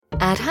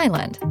At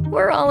Highland,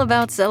 we're all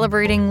about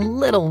celebrating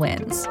little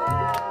wins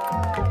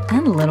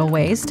and little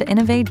ways to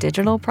innovate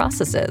digital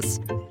processes.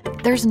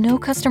 There's no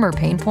customer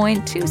pain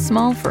point too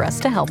small for us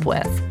to help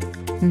with.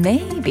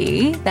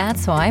 Maybe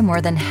that's why more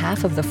than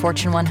half of the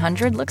Fortune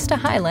 100 looks to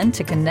Highland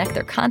to connect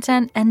their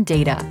content and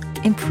data,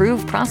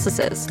 improve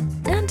processes,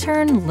 and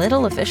turn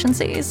little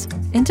efficiencies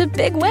into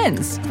big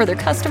wins for their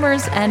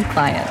customers and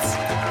clients.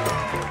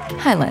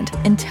 Highland,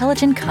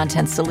 intelligent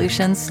content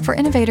solutions for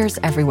innovators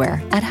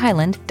everywhere at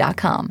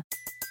highland.com.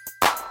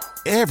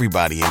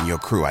 Everybody in your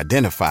crew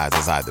identifies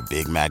as either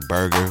Big Mac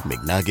Burger,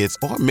 McNuggets,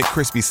 or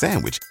McCrispy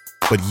Sandwich.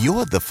 But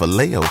you're the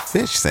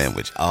Filet-O-Fish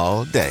Sandwich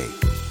all day.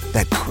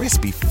 That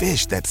crispy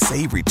fish, that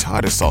savory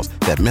tartar sauce,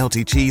 that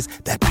melty cheese,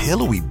 that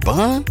pillowy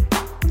bun.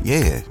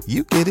 Yeah,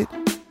 you get it.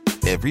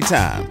 Every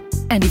time.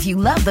 And if you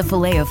love the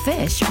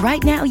Filet-O-Fish,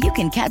 right now you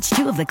can catch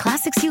two of the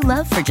classics you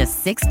love for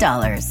just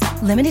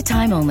 $6. Limited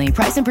time only.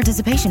 Price and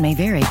participation may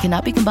vary.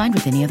 Cannot be combined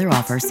with any other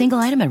offer. Single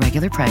item at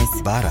regular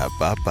price.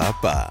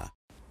 Ba-da-ba-ba-ba.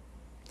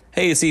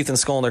 Hey, it's Ethan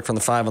Skolnick from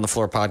the Five on the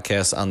Floor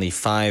podcast on the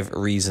 5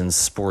 Reasons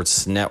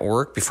Sports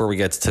Network. Before we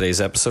get to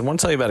today's episode, I want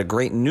to tell you about a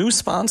great new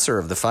sponsor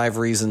of the 5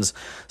 Reasons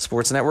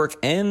Sports Network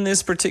and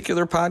this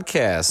particular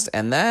podcast,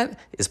 and that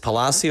is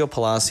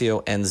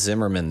Palacio, and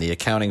Zimmerman, the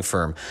accounting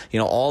firm. You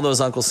know, all those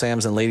Uncle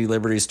Sams and Lady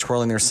Liberties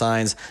twirling their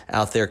signs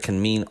out there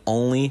can mean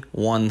only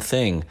one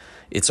thing.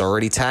 It's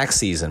already tax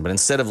season, but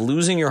instead of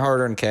losing your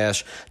hard-earned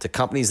cash to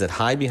companies that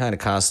hide behind a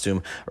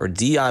costume or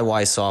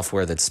DIY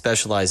software that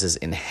specializes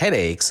in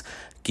headaches,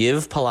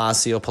 give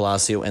Palacio,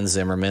 and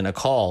Zimmerman a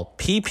call.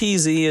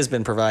 PPZ has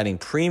been providing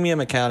premium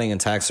accounting and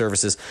tax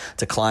services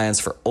to clients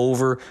for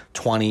over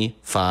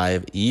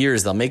 25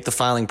 years. They'll make the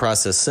filing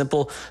process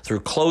simple through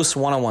close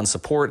one-on-one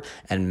support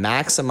and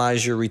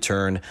maximize your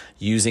return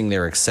using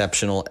their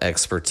exceptional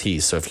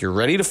expertise. So if you're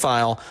ready to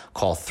file,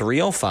 call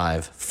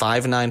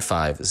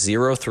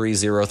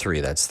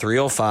 305-595-0303. That's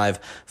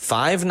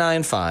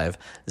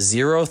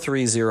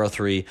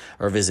 305-595-0303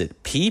 or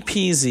visit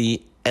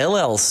ppzllc.com.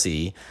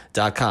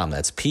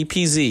 That's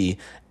ppzllc.com.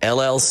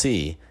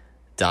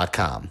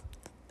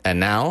 And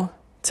now,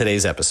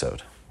 today's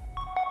episode.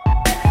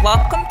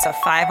 Welcome to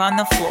 5 on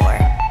the Floor,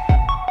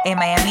 a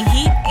Miami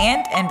Heat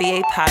and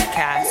NBA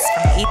podcast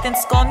from Ethan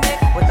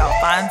Skolnick with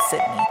Alphonse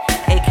Sidney,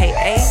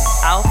 a.k.a.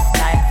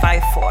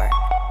 Alf954.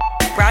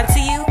 Brought to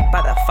you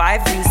by the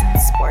 5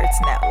 Reasons Sports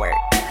Network.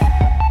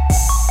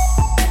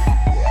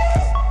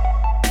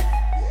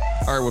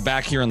 All right, we're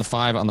back here on the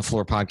 5 on the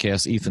Floor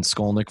podcast. Ethan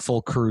Skolnick,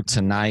 full crew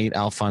tonight,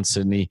 Alphonse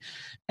Sidney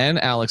and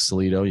Alex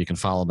Toledo. You can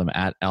follow them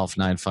at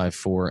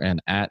Alf954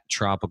 and at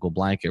Tropical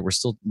Blanket. We're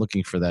still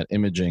looking for that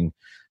imaging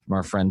from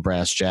our friend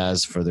Brass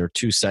Jazz for their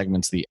 2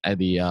 segments. The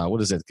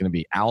what is it going to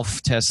be?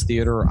 Alf Test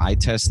Theater or I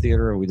Test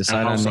Theater? Are we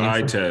decided Alf's on name?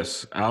 Eye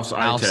Test. Alf's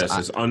Eye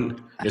Test.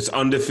 It's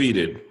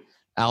undefeated.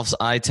 Alf's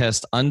Eye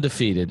Test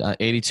undefeated.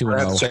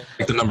 82-0. Check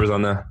the numbers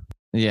on that.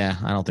 Yeah,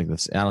 I don't think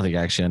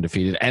actually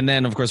undefeated. And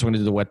then, of course, we're going to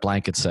do the wet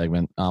blanket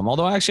segment.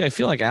 Although, actually, I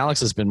feel like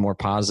Alex has been more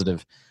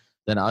positive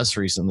than us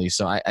recently.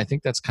 So I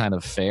think that's kind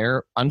of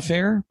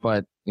unfair.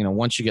 But, you know,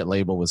 once you get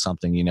labeled with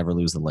something, you never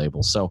lose the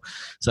label. So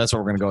that's what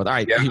we're going to go with. All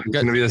right. Yeah, it's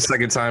going to be the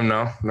second time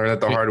now. Learn that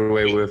the hard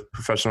way with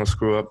professional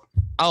screw up.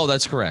 Oh,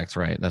 that's correct.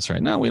 Right. That's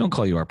right. No, we don't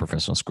call you our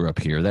professional screw up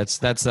here. That's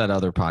that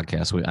other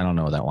podcast. I don't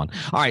know that one.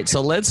 All right.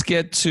 So let's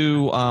get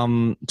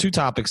to 2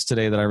 topics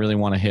today that I really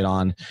want to hit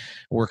on.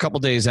 We're a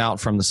couple days out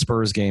from the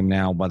Spurs game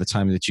now by the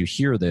time that you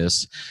hear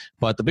this,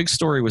 but the big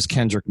story was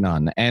Kendrick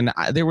Nunn. And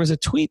there was a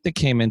tweet that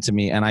came into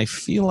me, and I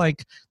feel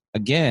like,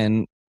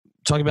 again,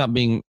 talking about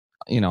being,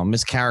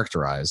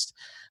 mischaracterized.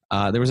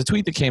 There was a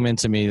tweet that came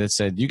into me that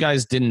said, you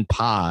guys didn't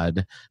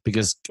pod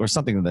because, or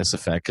something to this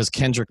effect, because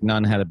Kendrick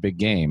Nunn had a big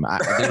game.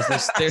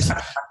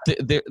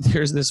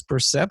 There's this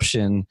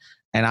perception,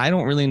 and I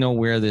don't really know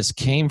where this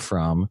came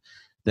from,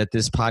 that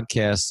this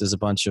podcast is a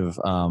bunch of,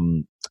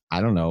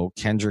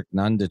 Kendrick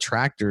Nunn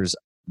detractors.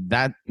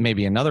 That may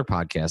be another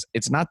podcast.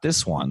 It's not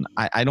this one.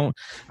 I'm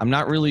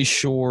not really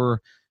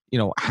sure,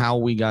 how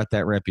we got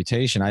that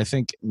reputation. I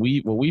think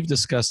we've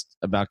discussed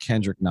about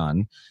Kendrick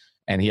Nunn,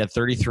 and he had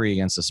 33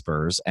 against the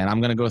Spurs. And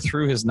I'm going to go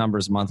through his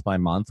numbers month by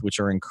month, which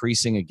are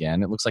increasing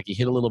again. It looks like he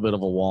hit a little bit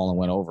of a wall and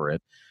went over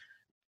it.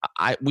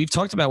 We've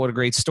talked about what a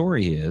great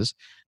story he is.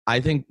 I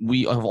think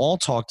we have all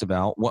talked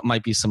about what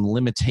might be some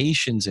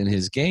limitations in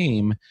his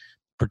game,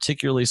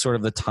 particularly sort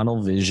of the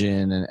tunnel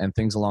vision and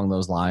things along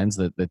those lines,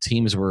 that the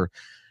teams were,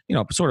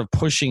 sort of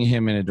pushing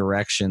him in a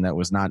direction that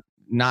was not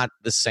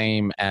the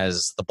same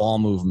as the ball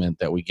movement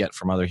that we get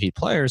from other Heat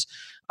players.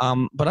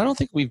 But I don't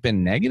think we've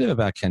been negative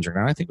about Kendrick.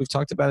 And I think we've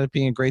talked about it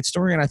being a great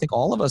story. And I think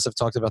all of us have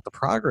talked about the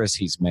progress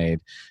he's made.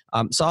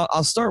 So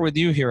I'll start with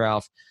you here,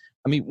 Alf.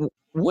 I mean,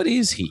 what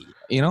is he?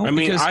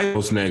 I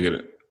was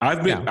negative.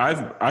 I've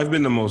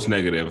been the most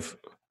negative.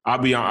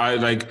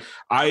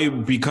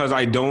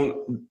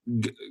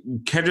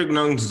 Kendrick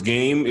Nunn's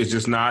game is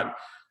just not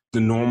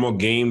the normal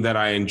game that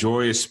I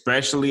enjoy,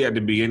 especially at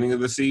the beginning of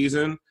the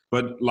season.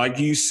 But like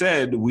you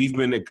said, we've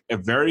been a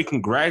very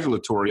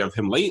congratulatory of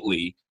him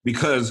lately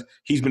because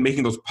he's been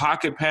making those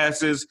pocket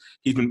passes.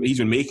 He's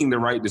been making the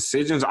right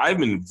decisions. I've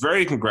been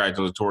very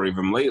congratulatory of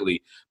him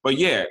lately. But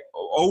yeah,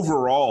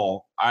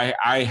 overall,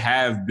 I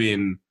have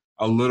been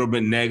a little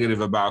bit negative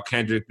about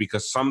Kendrick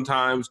because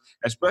sometimes,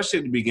 especially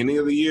at the beginning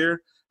of the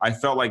year, I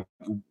felt like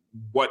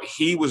what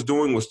he was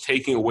doing was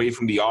taking away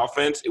from the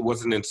offense. It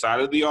wasn't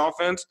inside of the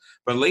offense.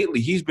 But lately,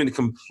 he's been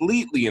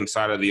completely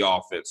inside of the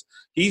offense.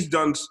 He's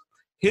done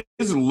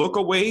his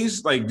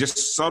lookaways, like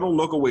just subtle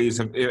lookaways,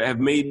 have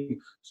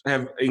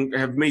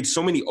made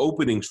so many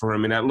openings for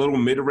him in that little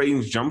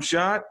mid-range jump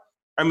shot.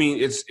 I mean,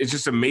 it's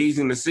just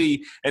amazing to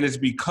see, and it's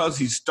because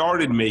he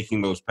started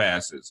making those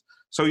passes.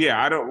 So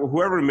yeah,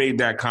 whoever made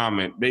that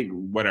comment, they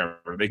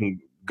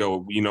can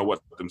go,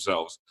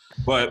 themselves.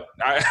 But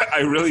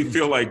I really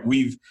feel like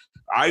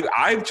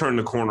I've turned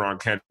the corner on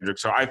Kendrick.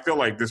 So I feel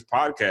like this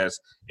podcast,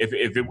 if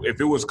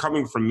it was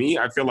coming from me,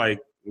 I feel like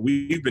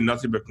we've been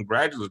nothing but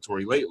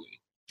congratulatory lately.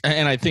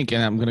 And I think,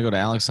 and I'm going to go to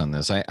Alex on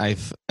this. I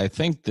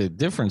think the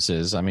difference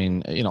is, I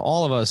mean,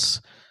 all of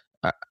us,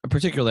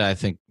 particularly I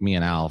think me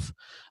and Alf,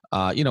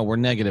 we're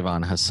negative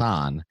on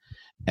Hassan.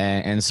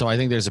 And so I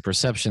think there's a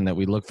perception that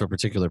we look for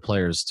particular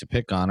players to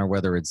pick on, or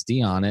whether it's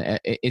Dion.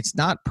 It's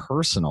not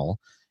personal.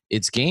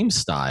 It's game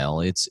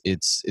style. It's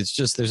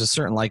just there's a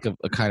certain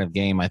a kind of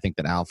game I think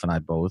that Alf and I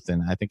both,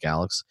 and I think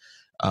Alex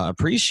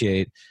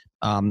appreciate.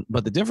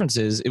 But the difference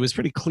is it was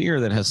pretty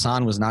clear that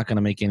Hassan was not going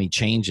to make any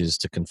changes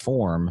to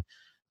conform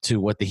to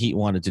what the Heat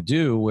wanted to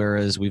do,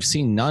 whereas we've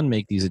seen Nunn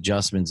make these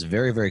adjustments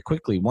very, very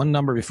quickly. One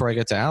number before I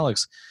get to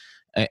Alex,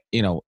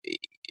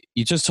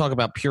 you just talk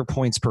about pure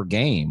points per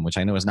game, which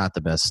I know is not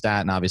the best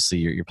stat, and obviously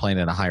you're playing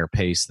at a higher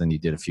pace than you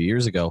did a few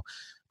years ago.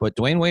 But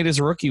Dwayne Wade as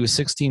a rookie was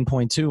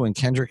 16.2, and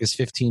Kendrick is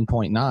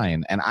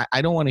 15.9. And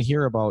I don't want to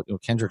hear about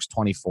Kendrick's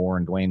 24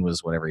 and Dwayne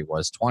was whatever he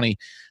was, 20.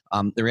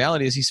 The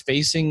reality is he's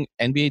facing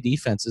NBA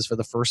defenses for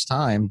the first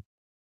time,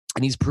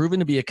 and he's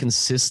proven to be a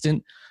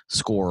consistent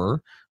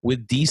scorer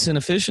with decent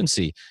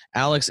efficiency.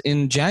 Alex,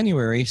 in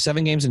January,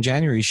 7 games in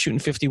January, he's shooting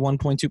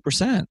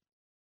 51.2%.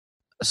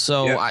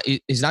 So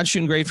he's not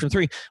shooting great from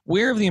three.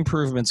 Where have the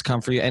improvements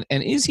come for you?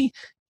 And is he,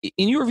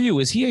 in your view,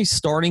 is he a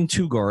starting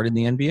two guard in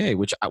the NBA,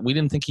 which we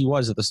didn't think he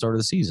was at the start of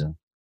the season?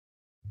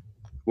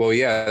 Well,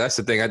 yeah, that's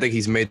the thing. I think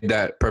he's made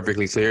that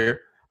perfectly clear.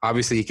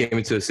 Obviously, he came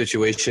into a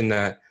situation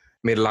that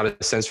made a lot of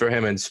sense for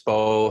him, and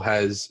Spo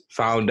has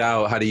found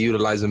out how to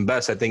utilize him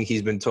best. I think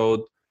he's been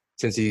told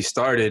since he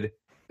started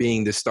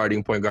being the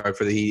starting point guard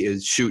for the Heat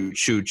is shoot,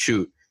 shoot,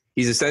 shoot.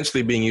 He's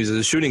essentially being used as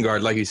a shooting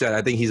guard, like you said.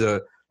 I think he's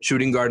a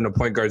shooting guard and a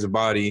point guard's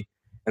body,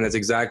 and that's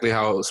exactly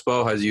how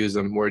Spo has used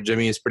him, where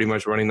Jimmy is pretty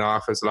much running the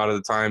offense a lot of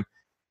the time,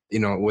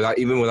 without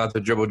the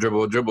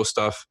dribble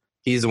stuff.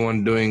 He's the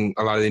one doing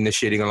a lot of the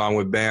initiating along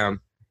with Bam,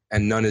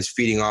 and Nunn is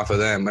feeding off of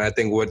them. And I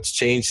think what's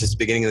changed since the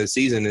beginning of the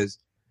season is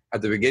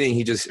at the beginning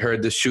he just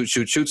heard the shoot,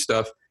 shoot, shoot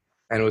stuff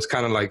and was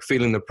kind of like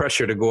feeling the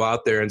pressure to go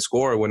out there and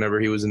score whenever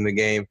he was in the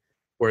game,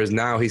 whereas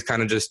now he's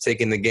kind of just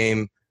taking the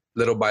game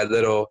little by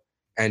little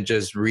and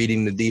just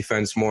reading the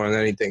defense more than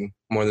anything,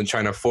 more than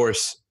trying to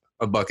force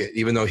a bucket,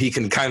 even though he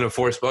can kind of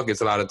force buckets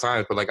a lot of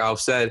times. But like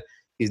Alf said,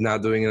 he's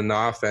not doing it in the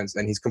offense,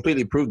 and he's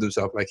completely proved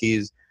himself. Like,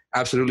 he's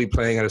absolutely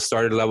playing at a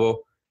starter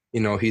level.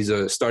 He's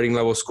a starting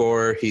level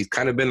scorer. He's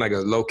kind of been like a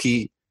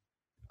low-key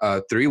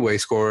three-way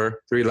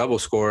scorer, three-level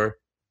scorer,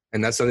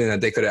 and that's something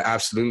that they could have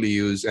absolutely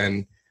used.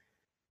 And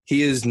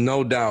he is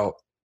no doubt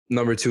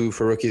number 2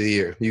 for Rookie of the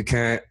Year. You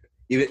can't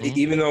 –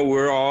 even though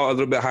we're all a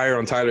little bit higher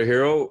on Tyler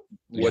Hero,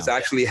 what's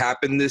actually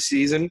happened this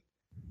season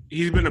 –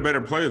 he's been a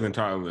better player than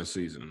Tyler this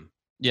season.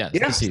 Yeah,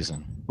 this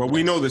season. But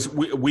we know this.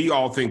 We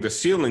all think the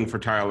ceiling for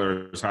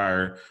Tyler is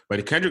higher,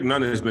 but Kendrick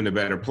Nunn has been a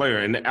better player.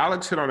 And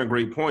Alex hit on a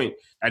great point.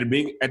 At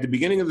the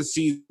beginning of the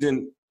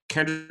season,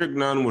 Kendrick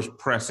Nunn was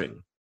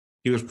pressing.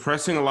 He was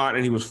pressing a lot,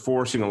 and he was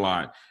forcing a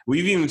lot.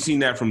 We've even seen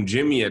that from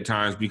Jimmy at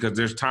times, because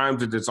there's times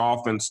that this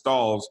offense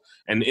stalls,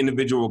 and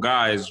individual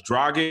guys,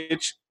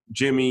 Dragic,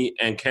 Jimmy,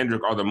 and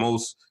Kendrick are the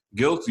most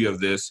guilty of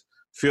this,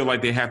 feel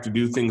like they have to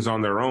do things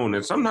on their own.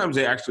 And sometimes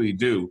they actually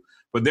do.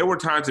 But there were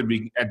times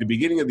at the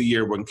beginning of the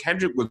year when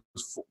Kendrick was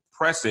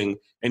pressing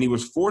and he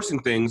was forcing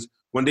things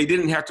when they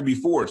didn't have to be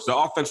forced. The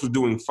offense was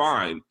doing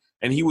fine,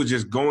 and he was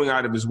just going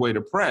out of his way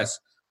to press.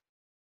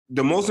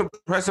 The most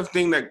impressive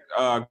thing that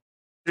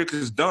Kendrick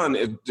has done,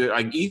 is,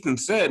 like Ethan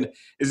said,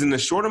 is in the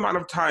short amount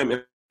of time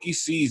in the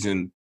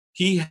season,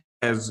 he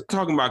has,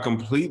 talking about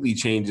completely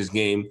changed his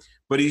game,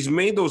 but he's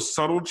made those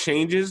subtle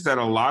changes that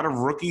a lot of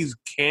rookies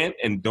can't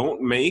and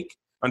don't make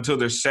until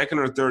their second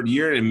or third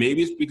year, and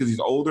maybe it's because he's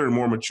older and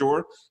more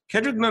mature.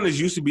 Kendrick Nunn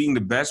is used to being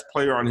the best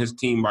player on his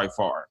team by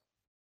far,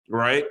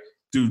 right?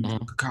 Through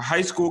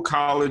high school,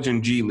 college,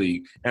 and G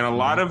League. And a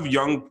lot of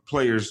young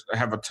players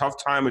have a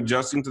tough time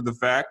adjusting to the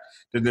fact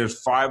that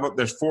there's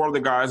 4 other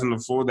guys on the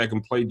floor that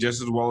can play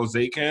just as well as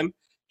they can.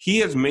 He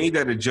has made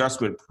that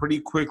adjustment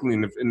pretty quickly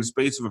in the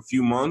space of a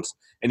few months,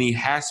 and he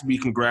has to be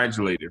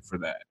congratulated for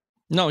that.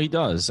 No, he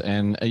does.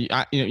 And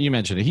you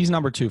mentioned it. He's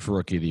number 2 for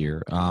Rookie of the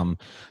Year.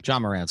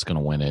 John Morant's going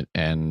to win it.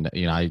 And,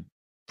 I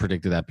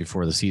predicted that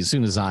before the season. As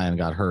soon as Zion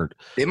got hurt,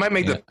 they might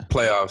make the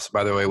playoffs,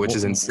 by the way, which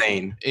is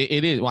insane.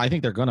 It is. Well, I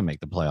think they're going to make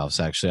the playoffs.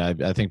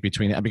 Actually, I think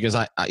because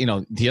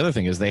the other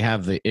thing is they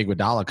have the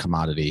Iguodala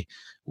commodity,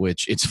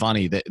 which it's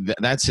funny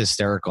that's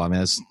hysterical. I mean,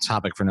 that's a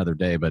topic for another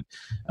day. But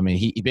I mean,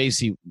 he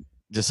basically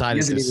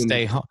decided to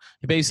stay home.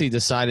 He basically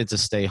decided to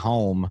stay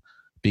home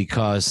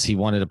because he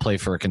wanted to play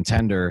for a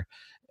contender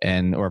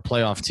or a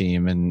playoff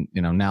team, and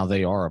now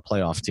they are a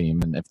playoff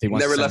team. And if they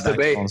never left the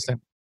Bay.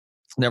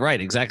 Yeah,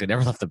 right, exactly.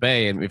 Never left the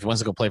Bay, and if he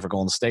wants to go play for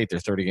Golden State,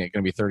 they're going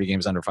to be 30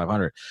 games under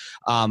 500.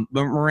 But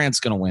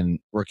Morant's going to win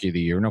Rookie of the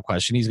Year, no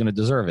question. He's going to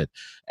deserve it,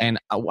 and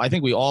I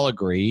think we all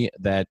agree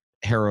that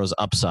Herro's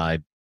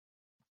upside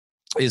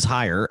is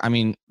higher. I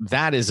mean,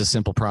 that is a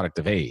simple product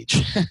of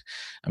age.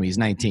 I mean, he's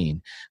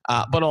 19,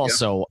 but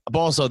also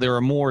there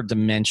are more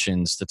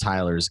dimensions to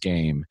Tyler's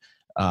game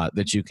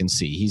that you can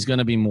see. He's going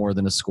to be more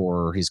than a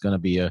scorer. He's going to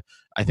be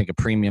I think a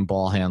premium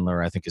ball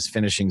handler. I think his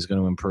finishing is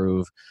going to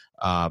improve.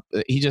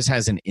 He just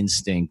has an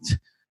instinct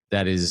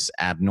that is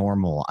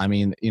abnormal. I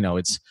mean,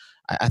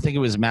 I think it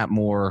was Matt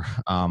Moore,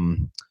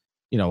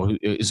 who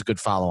is a good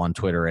follow on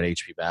Twitter at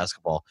HP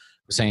Basketball,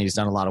 was saying he's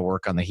done a lot of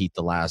work on the Heat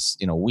the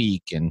last,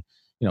 week. And,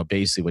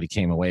 basically what he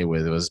came away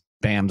with was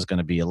Bam's going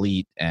to be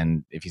elite.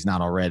 And if he's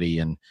not already,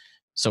 and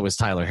so is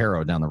Tyler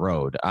Herro down the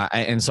road.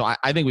 And so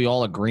I think we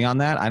all agree on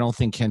that. I don't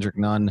think Kendrick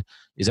Nunn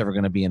is ever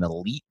going to be an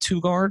elite two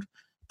guard,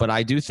 but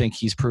I do think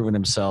he's proven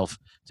himself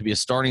to be a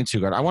starting two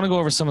guard. I want to go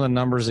over some of the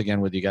numbers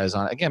again with you guys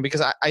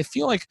because I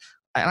feel like,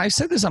 and I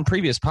said this on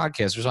previous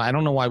podcasts, so I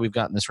don't know why we've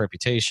gotten this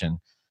reputation,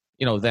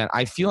 that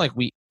I feel like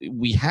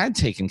we had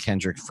taken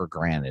Kendrick for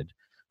granted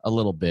a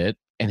little bit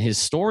and his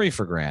story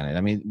for granted.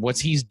 I mean, what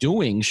he's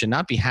doing should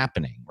not be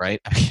happening, right?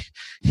 I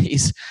mean,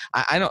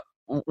 I don't,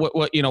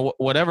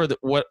 whatever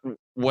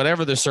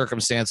the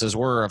circumstances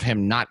were of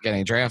him not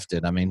getting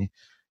drafted, I mean,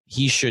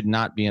 he should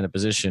not be in a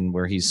position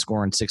where he's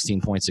scoring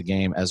 16 points a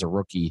game as a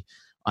rookie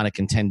on a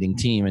contending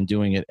team and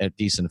doing it at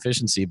decent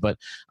efficiency. But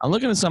I'm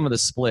looking at some of the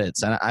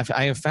splits, and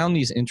I have found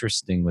these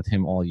interesting with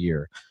him all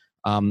year.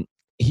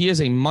 He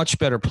is a much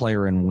better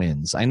player in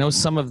wins. I know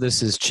some of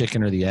this is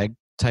chicken or the egg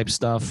type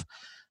stuff,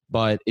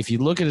 but if you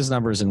look at his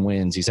numbers in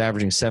wins, he's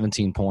averaging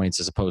 17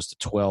 points as opposed to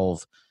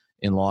 12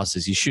 in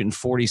losses. He's shooting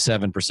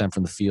 47%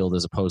 from the field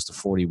as opposed to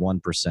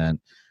 41%.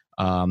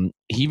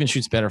 He even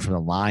shoots better from the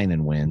line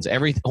and wins.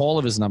 All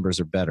of his numbers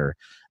are better.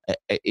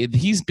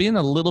 He's been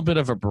a little bit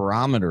of a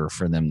barometer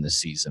for them this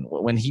season.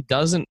 When he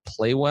doesn't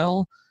play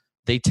well,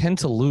 they tend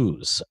to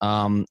lose.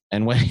 And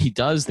when he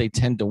does, they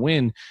tend to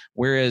win.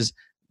 Whereas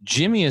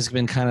Jimmy has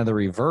been kind of the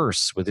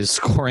reverse with his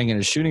scoring and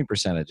his shooting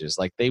percentages.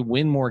 Like, they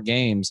win more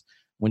games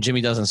when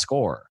Jimmy doesn't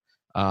score,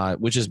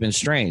 which has been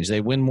strange.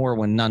 They win more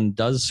when Nunn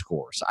does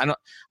score. So I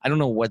don't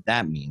know what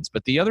that means.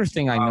 But the other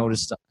thing I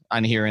noticed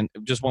on here, and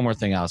just one more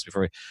thing, Alex,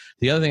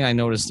 the other thing I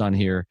noticed on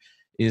here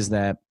is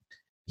that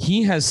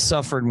he has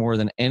suffered more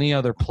than any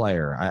other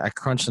player. I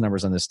crunched the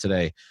numbers on this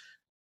today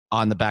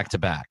on the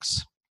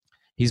back-to-backs.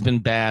 He's been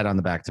bad on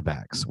the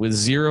back-to-backs. With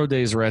 0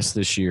 days rest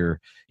this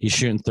year, he's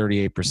shooting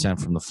 38%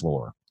 from the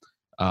floor.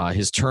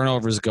 His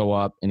turnovers go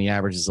up, and he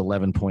averages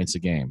 11 points a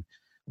game.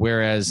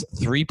 Whereas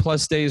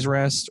 3+ days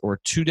rest or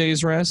 2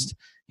 days rest,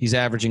 he's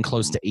averaging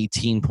close to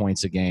 18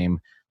 points a game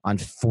on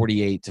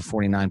 48 to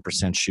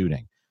 49%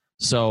 shooting.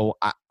 So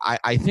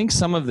I think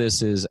some of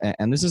this is,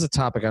 and this is a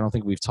topic I don't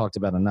think we've talked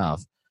about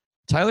enough,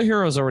 Tyler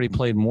Herro's already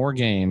played more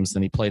games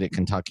than he played at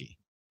Kentucky.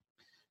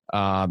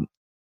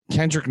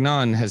 Kendrick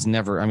Nunn has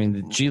never, I mean,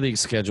 the G League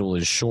schedule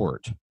is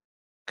short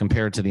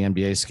compared to the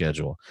NBA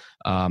schedule.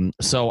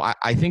 So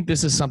I think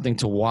this is something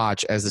to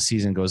watch as the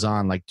season goes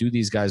on. Like, do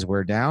these guys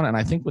wear down? And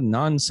I think with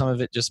Nunn, some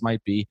of it just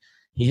might be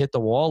he hit the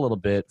wall a little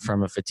bit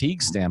from a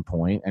fatigue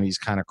standpoint, and he's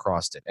kind of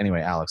crossed it.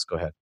 Anyway, Alex, go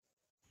ahead.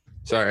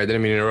 Sorry, I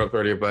didn't mean to interrupt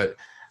earlier, but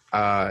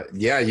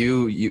yeah,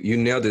 you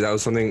nailed it. That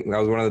was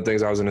one of the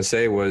things I was going to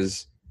say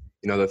was,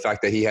 the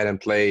fact that he hadn't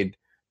played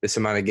this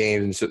amount of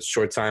games in such a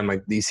short time.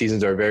 Like, these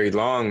seasons are very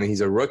long, and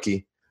he's a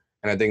rookie.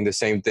 And I think the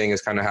same thing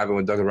is kind of happening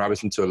with Duncan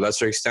Robinson to a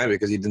lesser extent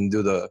because he didn't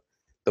do the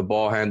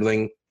ball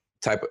handling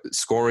type of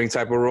scoring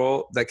type of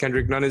role that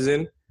Kendrick Nunn is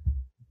in.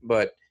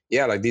 But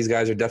yeah, like, these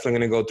guys are definitely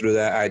going to go through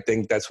that. I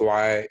think that's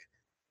why,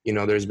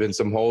 there's been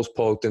some holes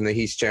poked in the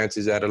Heat's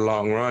chances at a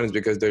long run is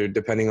because they're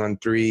depending on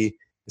three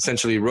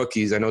essentially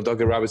rookies. I know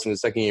Duncan Robinson is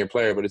a second-year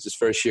player, but it's his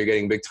first year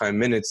getting big-time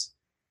minutes.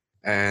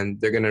 And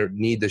they're going to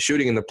need the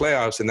shooting in the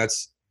playoffs. And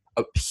that's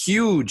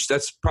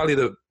probably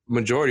the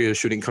majority of the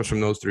shooting comes from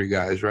those three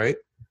guys, right?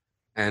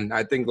 And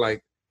I think,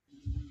 like,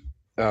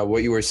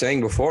 what you were saying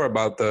before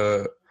about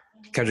the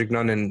Kendrick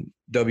Nunn in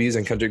W's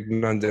and Kendrick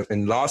Nunn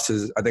in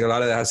losses, I think a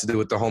lot of that has to do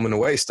with the home and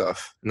away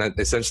stuff. And that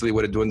essentially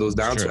what it dwindles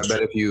down to. I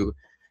bet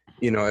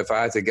if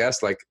I had to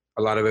guess, like,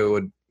 a lot of it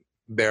would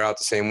bear out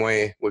the same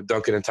way with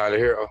Duncan and Tyler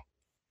Herro.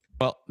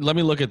 Well, let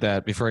me look at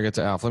that before I get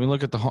to Alf. Let me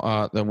look at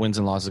the wins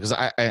and losses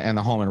and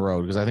the home and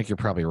road, because I think you're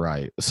probably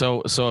right.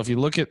 So if you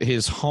look at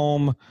his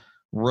home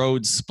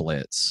road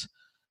splits,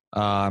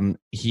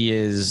 he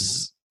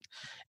is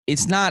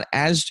it's not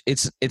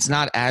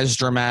as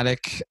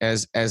dramatic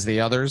as the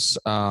others.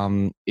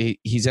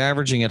 He's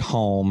averaging at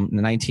home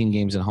 19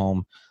 games at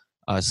home,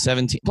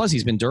 17. Plus,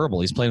 he's been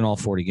durable. He's played in all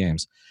 40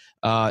 games.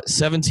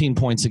 17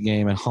 points a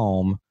game at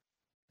home,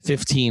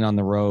 15 on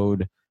the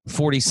road,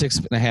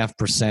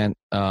 46.5%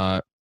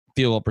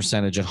 field goal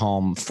percentage at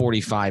home,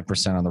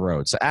 45% on the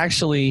road. So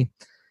actually,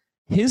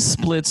 his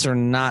splits are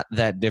not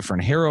that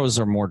different. Heroes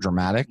are more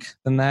dramatic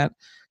than that.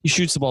 He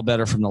shoots the ball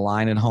better from the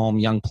line at home.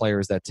 Young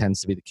players, that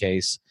tends to be the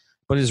case.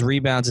 But his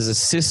rebounds, his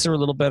assists are a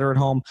little better at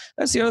home.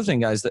 That's the other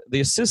thing, guys. The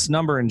assist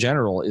number in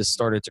general is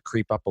started to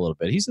creep up a little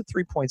bit. He's at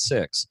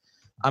 3.6.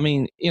 I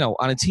mean,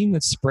 on a team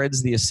that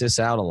spreads the assists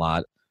out a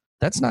lot,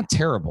 that's not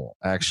terrible,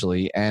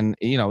 actually. And,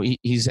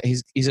 he's at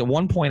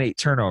 1.8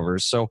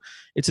 turnovers. So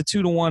it's a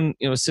 2-to-1,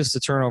 assist to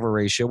turnover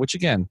ratio, which,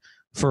 again,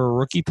 for a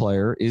rookie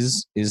player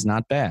is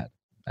not bad.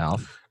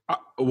 Alf?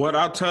 What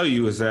I'll tell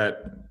you is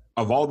that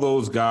of all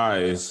those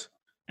guys,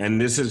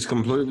 and this has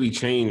completely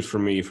changed for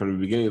me from the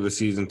beginning of the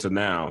season to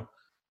now,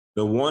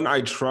 the one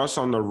I trust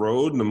on the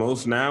road the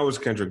most now is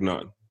Kendrick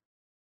Nunn.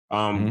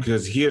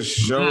 Because he has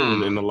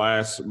shown in the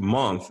last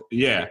month.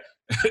 Yeah,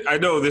 I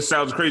know this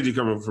sounds crazy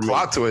coming from me.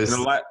 Plot twist.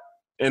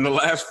 In the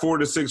last 4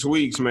 to 6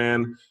 weeks,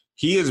 man,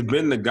 he has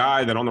been the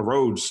guy that on the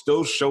road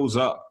still shows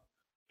up.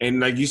 And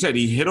like you said,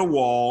 he hit a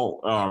wall.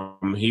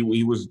 He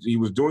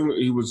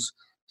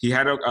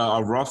had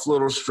a rough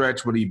little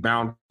stretch, but he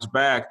bounced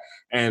back.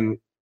 And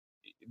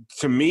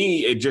to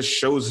me, it just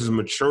shows his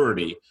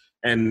maturity.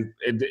 And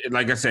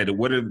like I said,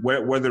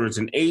 whether it's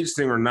an age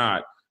thing or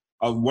not,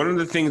 one of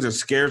the things that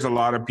scares a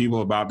lot of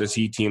people about this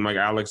Heat team, like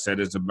Alex said,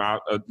 is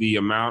about the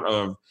amount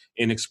of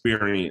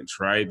inexperience,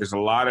 right? There's a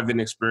lot of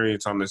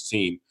inexperience on this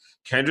team.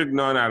 Kendrick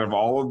Nunn, out of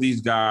all of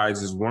these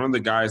guys, is one of the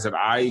guys that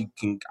I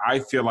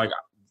feel like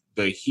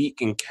the Heat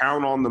can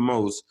count on the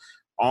most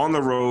on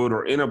the road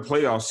or in a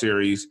playoff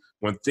series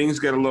when things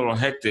get a little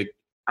hectic.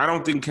 I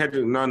don't think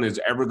Kendrick Nunn is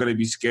ever going to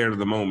be scared of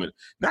the moment.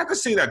 Not to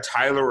say that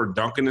Tyler or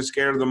Duncan is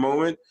scared of the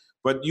moment,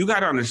 but you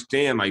got to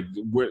understand, like,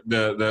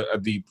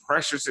 the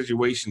pressure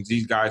situations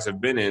these guys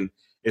have been in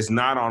is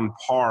not on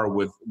par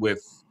with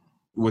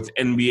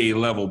NBA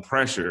level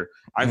pressure.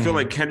 I feel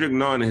like Kendrick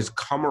Nunn has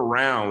come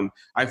around.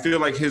 I feel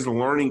like his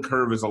learning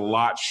curve is a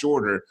lot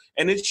shorter,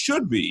 and it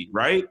should be,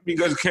 right?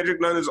 Because Kendrick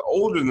Nunn is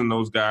older than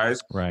those guys,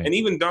 right? And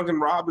even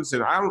Duncan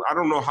Robinson. I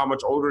don't know how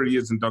much older he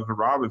is than Duncan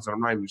Robinson. I'm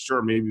not even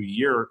sure. Maybe a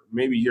year,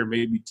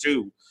 maybe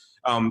two.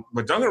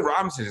 But Duncan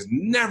Robinson has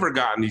never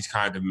gotten these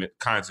kinds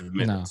of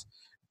minutes. No.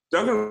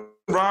 Duncan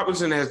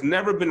Robinson has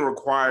never been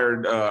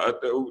required,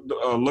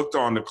 looked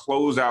on to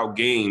close out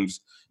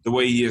games the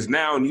way he is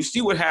now. And you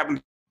see what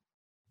happens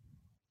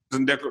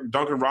in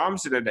Duncan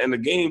Robinson at the end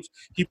of games.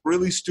 He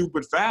really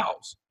stupid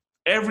fouls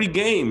every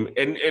game.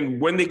 And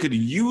when they could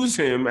use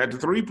him at the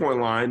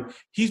three-point line,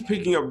 he's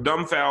picking up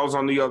dumb fouls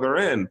on the other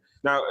end.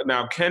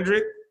 Now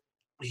Kendrick,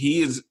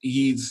 he's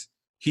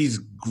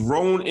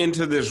grown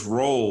into this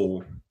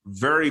role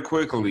very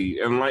quickly.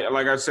 And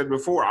like I said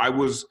before,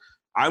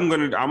 I'm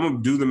gonna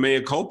do the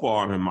mea culpa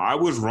on him. I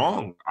was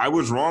wrong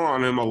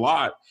on him a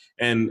lot,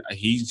 and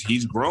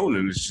he's grown,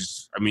 and it's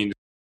just, I mean,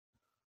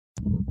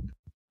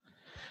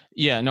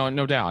 yeah,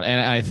 no doubt. And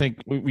I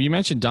think you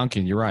mentioned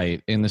Duncan. You're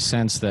right in the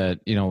sense that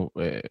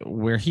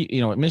where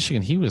he at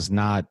Michigan he was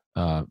not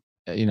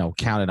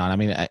counted on. I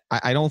mean,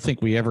 I don't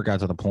think we ever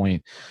got to the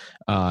point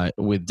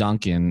with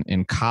Duncan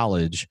in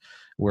college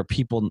where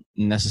people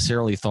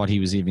necessarily thought he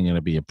was even going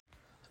to be a.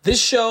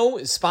 This show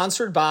is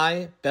sponsored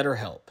by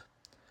BetterHelp.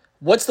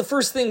 What's the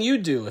first thing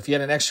you'd do if you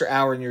had an extra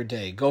hour in your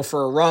day? Go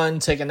for a run,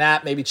 take a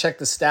nap, maybe check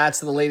the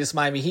stats of the latest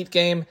Miami Heat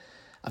game?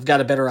 I've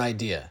got a better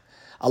idea.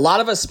 A lot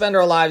of us spend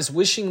our lives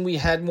wishing we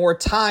had more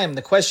time.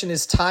 The question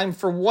is, time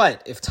for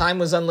what? If time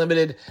was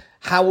unlimited,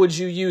 how would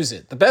you use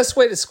it? The best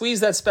way to squeeze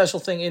that special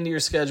thing into your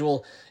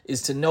schedule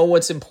is to know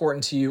what's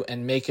important to you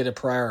and make it a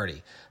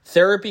priority.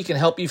 Therapy can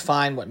help you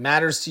find what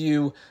matters to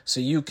you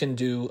so you can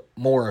do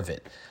more of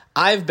it.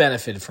 I've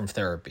benefited from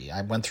therapy.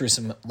 I went through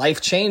some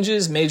life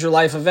changes, major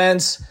life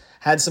events,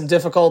 had some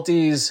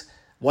difficulties,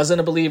 wasn't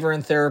a believer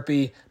in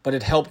therapy, but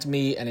it helped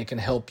me and it can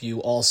help you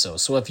also.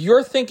 So if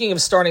you're thinking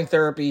of starting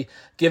therapy,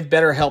 give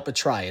BetterHelp a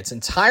try. It's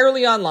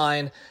entirely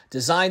online,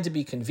 designed to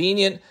be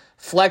convenient,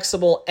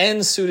 flexible,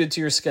 and suited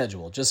to your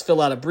schedule. Just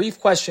fill out a brief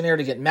questionnaire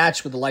to get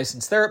matched with a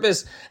licensed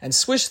therapist and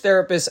switch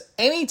therapists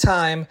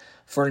anytime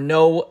for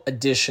no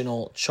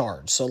additional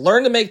charge. So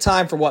learn to make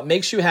time for what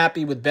makes you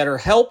happy with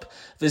BetterHelp.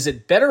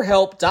 Visit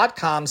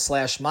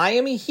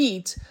BetterHelp.com/Miami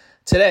Heat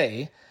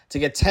today to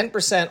get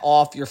 10%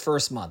 off your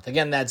first month.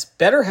 Again, that's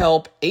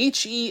BetterHelp,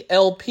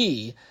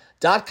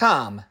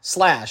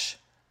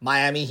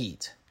 HELP.com/Miami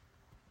Heat.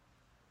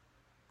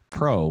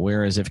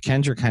 Whereas if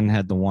Kendrick hadn't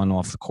had the one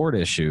off the court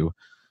issue,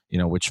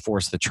 which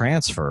forced the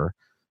transfer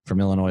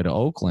from Illinois to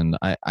Oakland,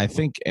 I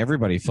think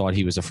everybody thought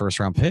he was a first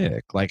round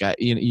pick. Like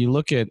you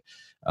look at,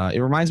 it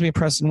reminds me of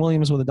Preston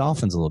Williams with the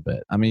Dolphins a little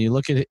bit. I mean, you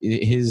look at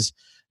his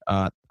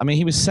I mean,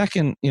 he was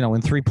second,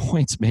 in 3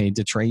 points made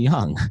to Trae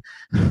Young,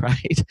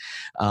 right?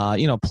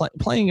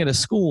 Playing at a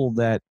school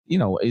that,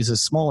 is a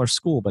smaller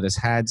school, but has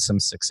had some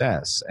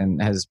success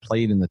and has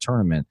played in the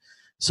tournament.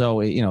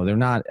 So, they're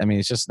not, I mean,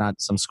 it's just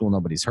not some school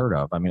nobody's heard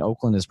of. I mean,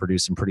 Oakland has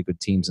produced some pretty good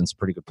teams and some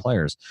pretty good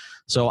players.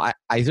 So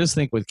I just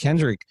think with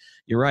Kendrick,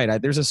 you're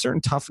right. There's a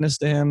certain toughness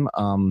to him.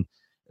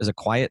 There's a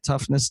quiet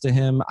toughness to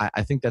him.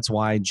 I think that's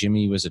why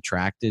Jimmy was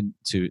attracted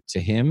to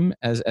him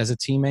as a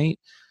teammate,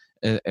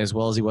 as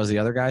well as he was the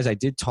other guys. I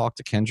did talk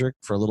to Kendrick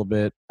for a little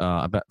bit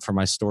for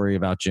my story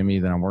about Jimmy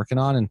that I'm working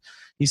on. And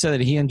he said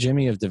that he and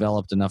Jimmy have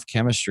developed enough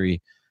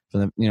chemistry for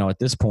them, at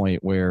this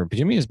point where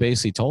Jimmy has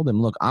basically told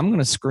him, look, I'm going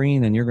to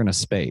screen and you're going to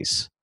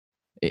space.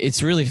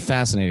 It's really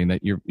fascinating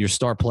that your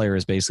star player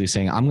is basically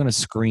saying, I'm going to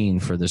screen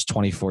for this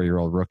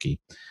 24-year-old rookie.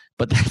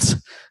 But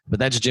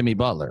that's Jimmy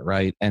Butler,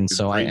 right? And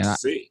so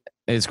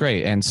it's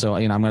great. And so,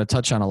 I'm going to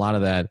touch on a lot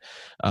of that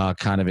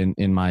kind of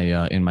in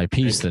my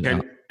piece.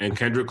 And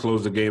Kendrick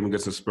closed the game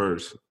against the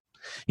Spurs.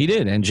 He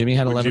did, and Jimmy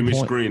had 11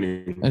 points.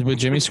 With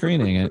Jimmy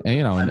screening,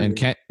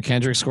 and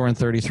Kendrick scoring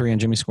 33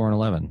 and Jimmy scoring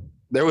 11.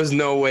 There was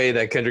no way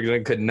that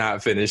Kendrick could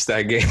not finish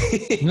that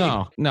game.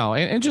 No,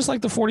 and just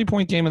like the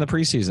 40-point game in the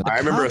preseason. I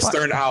remember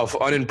Stern Alf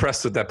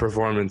unimpressed with that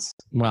performance.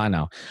 Well, I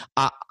know.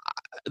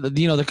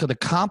 The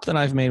comp that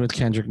I've made with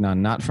Kendrick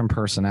Nunn, not from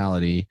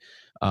personality,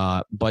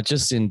 but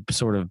just in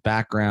sort of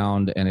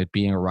background and it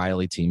being a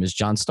Riley team, is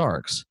John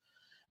Starks.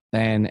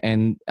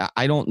 And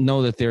I don't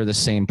know that they're the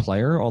same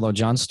player, although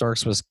John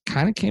Starks was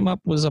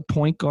a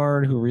point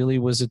guard who really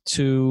was a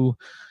 2,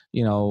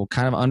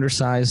 kind of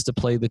undersized to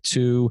play the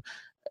 2.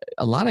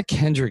 A lot of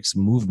Kendrick's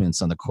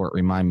movements on the court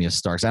remind me of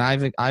Starks.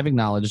 And I've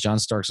acknowledged John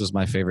Starks was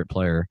my favorite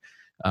player,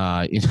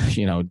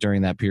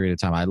 during that period of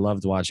time. I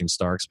loved watching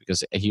Starks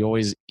because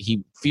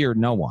he feared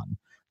no one.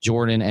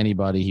 Jordan,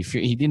 anybody.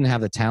 He didn't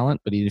have the talent,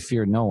 but he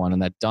feared no one.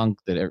 And that dunk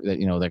that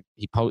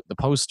the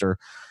poster,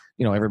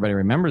 everybody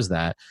remembers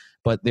that.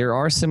 But there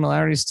are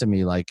similarities to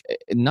me. Like,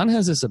 Nunn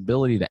has this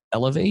ability to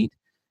elevate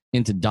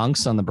into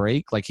dunks on the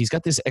break. Like, he's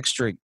got this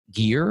extra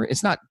gear.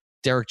 It's not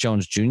Derrick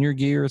Jones Jr.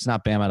 gear. It's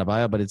not Bam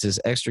Adebayo, but it's his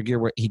extra gear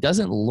where he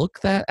doesn't look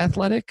that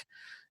athletic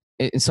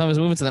in some of his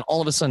movements, and then all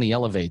of a sudden he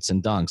elevates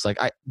and dunks. Like,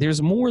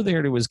 there's more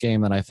there to his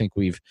game than I think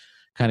we've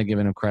kind of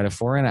given him credit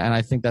for, and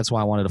I think that's why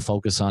I wanted to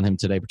focus on him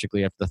today,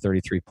 particularly after the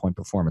 33-point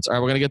performance. All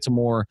right, we're going to get to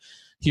more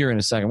here in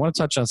a second. I want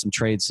to touch on some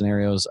trade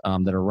scenarios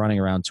that are running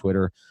around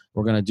Twitter.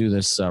 We're going to do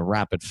this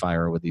rapid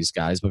fire with these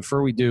guys. But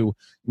before we do,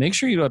 make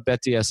sure you go to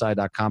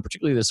betdsi.com,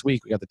 particularly this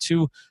week. We got the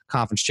 2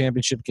 conference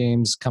championship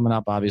games coming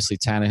up. Obviously,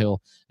 Tannehill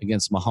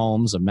against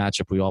Mahomes, a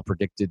matchup we all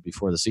predicted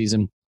before the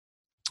season.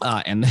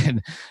 And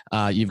then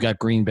you've got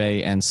Green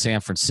Bay and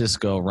San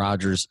Francisco,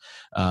 Rodgers,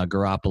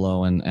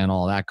 Garoppolo, and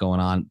all that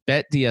going on.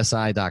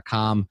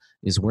 BetDSI.com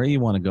is where you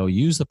want to go.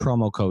 Use the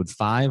promo code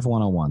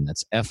 5101.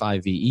 That's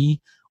FIVE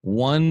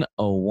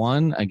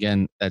 101.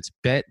 Again, that's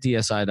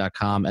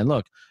BetDSI.com. And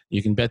look,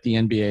 you can bet the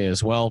NBA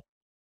as well.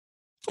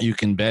 You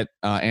can bet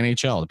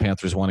NHL. The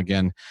Panthers won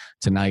again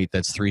tonight.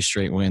 That's 3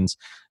 straight wins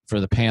for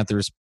the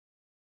Panthers.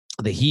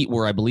 The Heat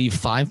were, I believe,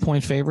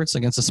 5-point favorites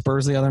against the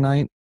Spurs the other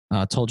night.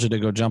 Told you to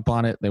go jump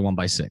on it. They won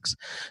by 6.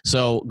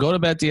 So go to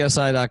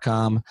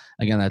betdsi.com.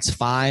 Again, that's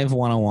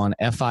 5101,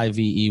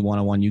 FIVE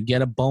 101. You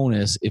get a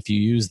bonus if you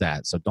use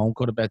that. So don't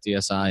go to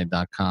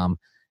betdsi.com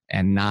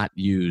and not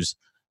use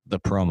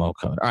the promo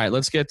code. All right,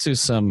 let's get to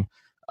some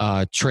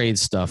trade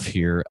stuff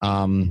here.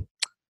 And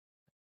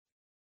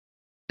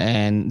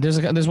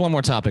there's one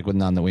more topic with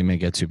Nunn that we may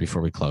get to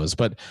before we close,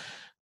 but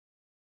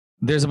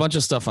there's a bunch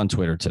of stuff on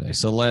Twitter today.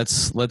 So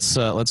let's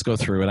go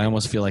through it. I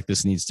almost feel like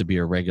this needs to be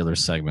a regular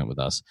segment with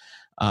us.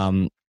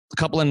 A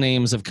couple of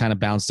names have kind of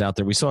bounced out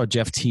there. We saw a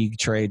Jeff Teague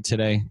trade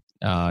today,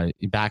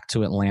 back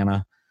to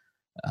Atlanta.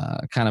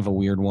 Kind of a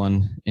weird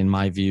one in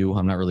my view.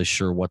 I'm not really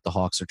sure what the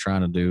Hawks are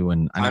trying to do.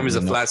 And time is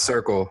a flat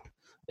circle.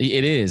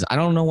 It is. I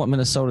don't know what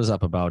Minnesota's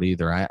up about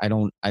either. I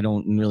don't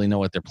really know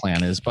what their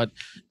plan is. But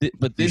this.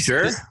 You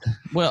sure?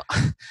 Well,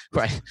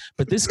 right.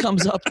 But this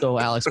comes up though,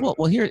 Alex.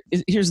 Well, here's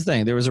the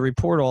thing. There was a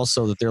report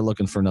also that they're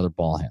looking for another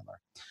ball handler.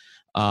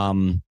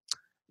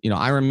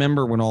 I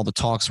remember when all the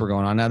talks were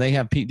going on. Now they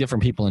have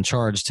different people in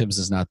charge. Tibbs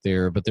is not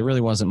there, but there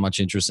really wasn't much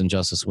interest in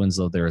Justice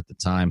Winslow there at the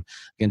time.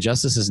 Again,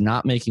 Justice is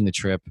not making the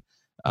trip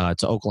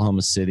to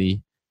Oklahoma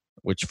City,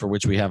 for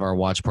which we have our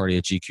watch party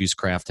at GQ's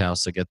Craft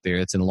House to get there.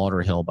 It's in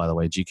Lauderhill, by the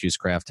way, GQ's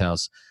Craft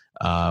House.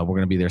 We're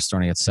going to be there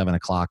starting at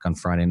 7:00 on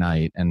Friday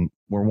night, and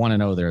we're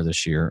 1-0 there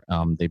this year.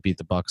 They beat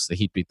the Bucks. The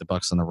Heat beat the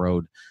Bucks on the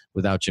road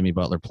without Jimmy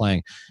Butler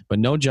playing, but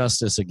no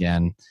Justice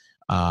again.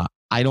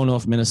 I don't know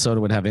if Minnesota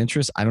would have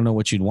interest. I don't know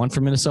what you'd want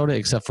from Minnesota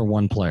except for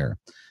one player,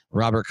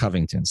 Robert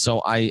Covington.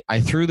 So I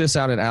threw this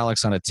out at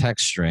Alex on a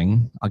text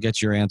string. I'll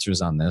get your answers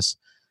on this.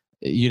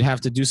 You'd have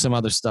to do some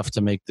other stuff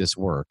to make this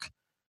work.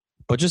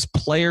 But just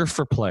player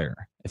for player,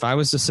 if I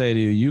was to say to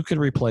you, you could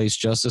replace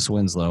Justice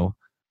Winslow,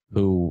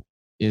 who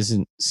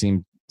isn't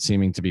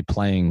seeming to be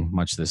playing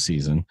much this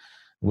season,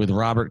 with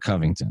Robert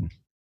Covington,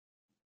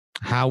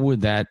 how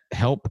would that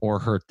help or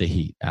hurt the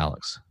Heat,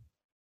 Alex?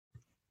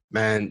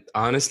 Man,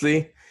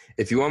 honestly,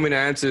 if you want me to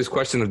answer this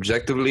question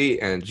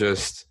objectively and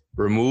just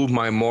remove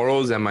my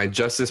morals and my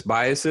justice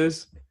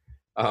biases,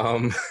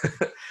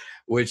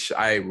 which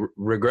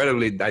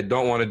regrettably I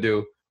don't want to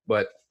do,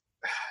 but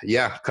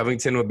yeah,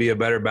 Covington would be a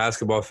better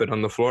basketball fit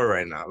on the floor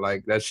right now.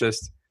 Like, that's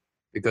just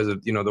because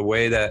of, the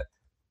way that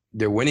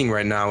they're winning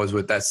right now is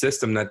with that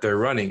system that they're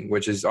running,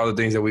 which is all the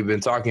things that we've been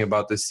talking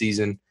about this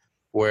season,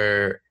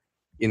 where,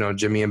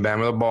 Jimmy and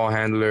Bam are the ball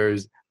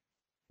handlers.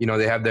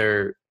 They have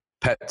their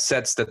pet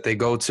sets that they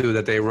go to,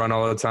 that they run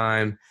all the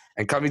time,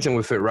 and Covington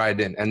would fit right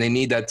in. And they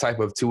need that type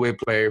of two-way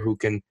player who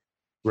can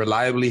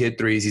reliably hit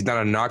threes. He's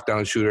not a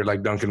knockdown shooter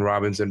like Duncan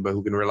Robinson, but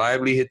who can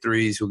reliably hit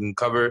threes, who can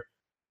cover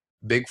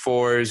big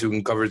fours, who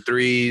can cover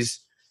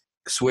threes,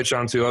 switch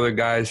onto other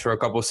guys for a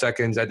couple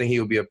seconds. I think he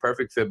would be a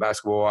perfect fit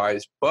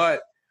basketball-wise.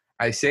 But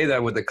I say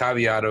that with the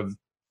caveat of,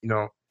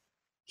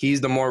 he's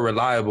the more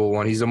reliable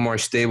one. He's the more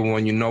stable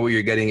one. You know what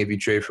you're getting if you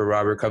trade for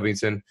Robert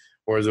Covington.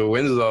 Whereas with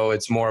Winslow,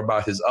 it's more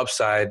about his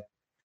upside.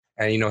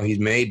 And, he's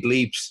made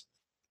leaps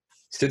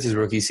since his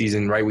rookie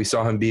season, right? We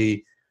saw him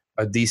be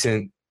a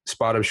decent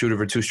spot-up shooter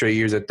for 2 straight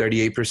years at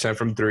 38%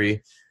 from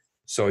three.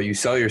 So you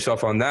sell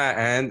yourself on that,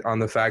 and on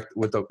the fact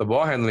with the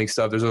ball handling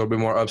stuff, there's a little bit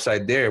more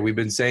upside there. We've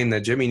been saying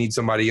that Jimmy needs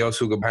somebody else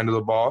who can handle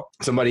the ball,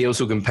 somebody else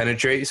who can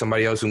penetrate,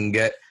 somebody else who can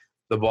get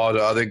the ball to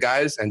other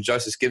guys, and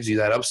Justice gives you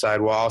that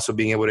upside while also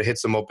being able to hit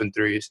some open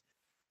threes.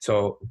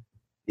 So,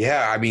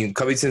 yeah, I mean,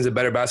 Covington's a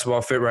better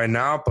basketball fit right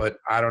now, but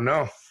I don't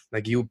know.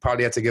 Like, you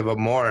probably have to give up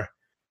more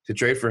to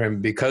trade for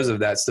him because of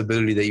that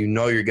stability that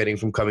you're getting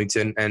from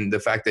Covington and the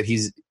fact that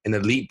he's an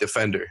elite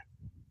defender.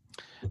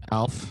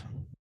 Alf?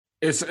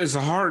 It's a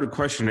hard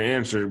question to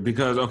answer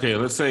because, okay,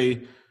 let's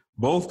say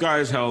both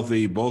guys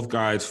healthy, both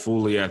guys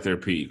fully at their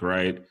peak,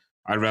 right?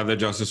 I'd rather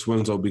Justice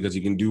Winslow because he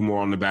can do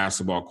more on the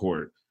basketball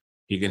court.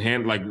 He can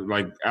handle,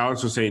 like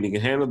Alex was saying, he can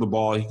handle the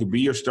ball. He could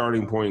be your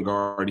starting point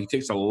guard. He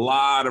takes a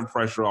lot of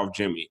pressure off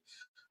Jimmy.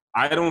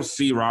 I don't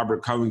see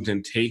Robert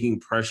Covington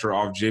taking pressure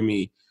off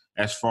Jimmy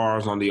as far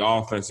as on the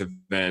offensive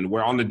end,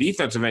 where on the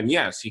defensive end,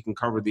 yes, he can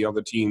cover the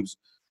other team's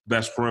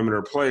best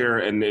perimeter player,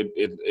 and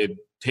it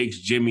takes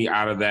Jimmy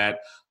out of that.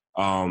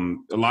 A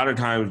lot of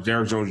times,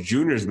 Derrick Jones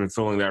Jr. has been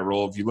filling that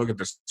role. If you look at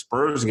the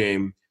Spurs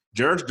game,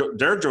 Derrick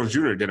Jones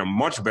Jr. did a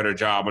much better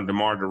job on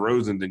DeMar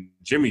DeRozan than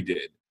Jimmy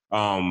did.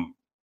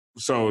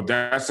 So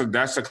that's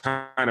the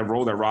kind of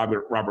role that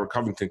Robert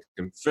Covington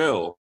can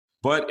fill.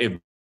 But if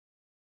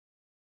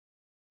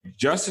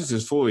Justice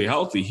is fully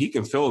healthy, he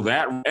can fill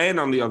that, and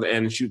on the other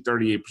end, shoot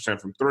 38%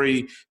 from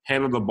three,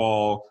 handle the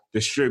ball,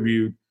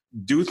 distribute,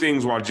 do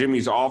things while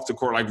Jimmy's off the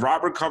court. Like,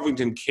 Robert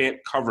Covington can't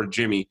cover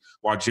Jimmy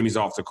while Jimmy's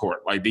off the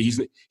court. Like,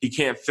 he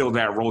can't fill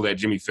that role that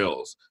Jimmy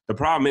fills. The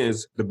problem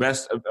is the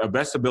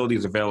best ability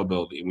is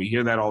availability, and we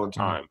hear that all the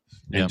time.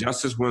 And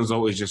Justice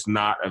Winslow is just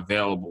not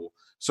available.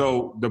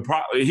 So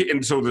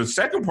the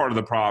second part of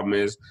the problem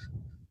is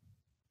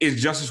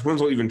Justice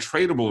Winslow even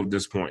tradable at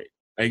this point?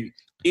 Like,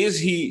 is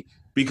he?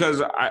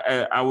 Because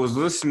I was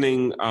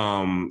listening.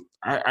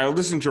 I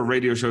listened to a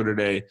radio show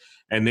today,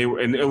 and it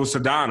was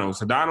Sedano.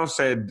 Sedano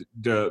said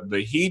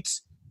the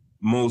Heat's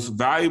most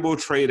valuable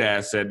trade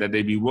asset that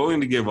they'd be willing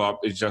to give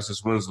up is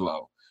Justice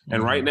Winslow. Mm-hmm.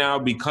 And right now,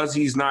 because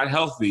he's not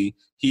healthy,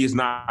 he is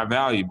not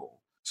valuable.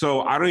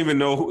 So I don't even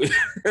know.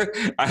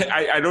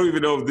 I don't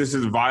even know if this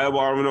is viable.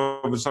 I don't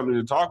know if it's something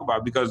to talk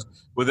about, because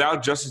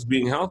without Justice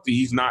being healthy,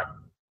 he's not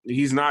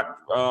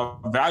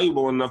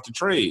valuable enough to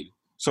trade.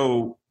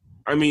 So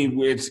I mean,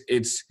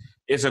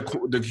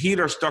 the Heat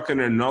are stuck in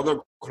another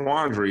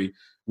quandary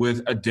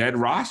with a dead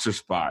roster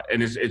spot,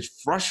 and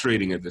it's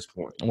frustrating at this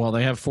point. Well,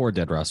 they have 4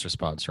 dead roster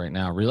spots right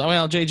now.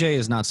 Well, JJ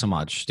is not so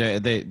much.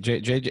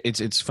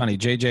 It's funny.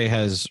 JJ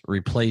has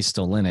replaced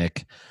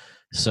Olynyk.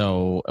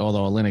 So,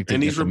 although Olynyk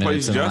did get the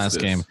minutes in the last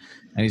game,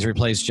 and he's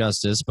replaced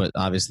Justice, but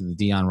obviously the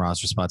Dion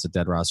roster spot's a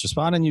dead roster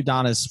spot, and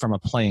Udonis, from a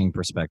playing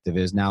perspective,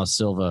 is now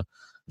Silva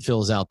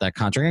fills out that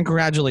contract. And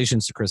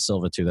congratulations to Chris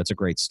Silva too. That's a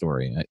great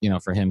story.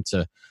 For him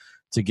to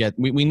get.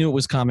 We knew it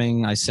was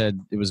coming. I said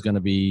it was going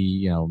to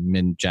be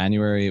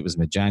mid-January. It was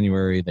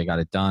mid-January. They got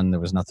it done. There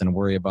was nothing to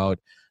worry about.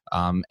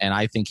 And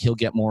I think he'll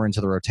get more into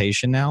the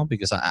rotation now,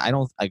 because I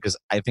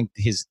think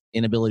his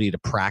inability to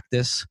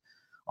practice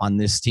on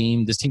this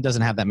team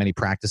doesn't have that many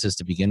practices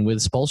to begin with.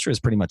 Spoelstra has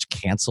pretty much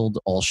canceled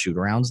all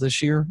shoot-arounds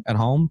this year at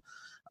home.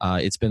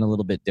 It's been a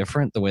little bit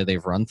different the way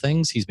they've run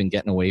things. He's been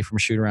getting away from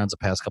shoot-arounds the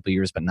past couple of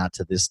years, but not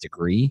to this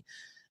degree.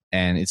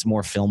 And it's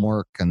more film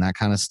work and that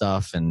kind of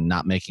stuff, and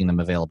not making them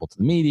available to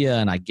the media,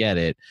 and I get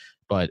it.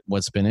 But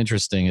what's been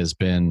interesting has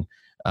been,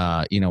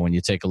 when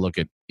you take a look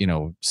at,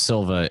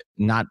 Silva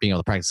not being able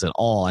to practice at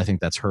all, I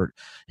think that's hurt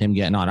him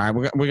getting on. All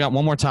right, we got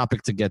one more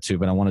topic to get to,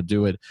 but I want to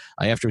do it.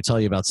 I have to tell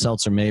you about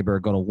Seltzer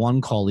Mayberg. Go to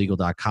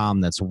onecalllegal.com.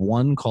 That's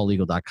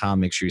onecalllegal.com.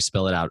 Make sure you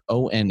spell it out,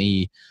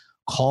 ONE,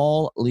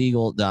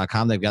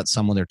 calllegal.com. They've got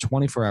someone there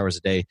 24 hours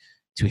a day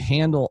to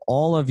handle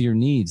all of your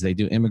needs. They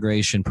do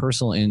immigration,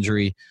 personal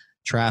injury,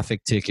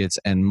 traffic tickets,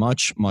 and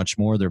much, much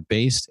more. They're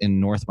based in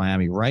North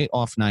Miami, right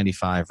off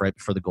 95, right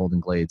before the Golden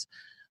Glades.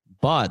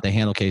 but they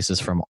handle cases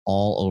from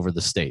all over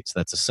the states.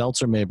 That's a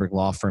Seltzer Maybrick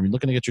law firm. You're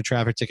looking to get your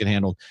traffic ticket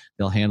handled,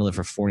 they'll handle it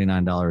for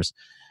 $49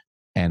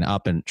 and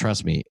up. And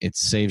trust me, it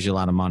saves you a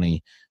lot of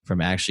money from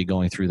actually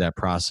going through that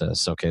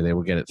process. Okay, they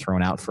will get it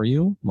thrown out for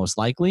you, most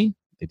likely.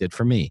 They did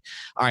for me.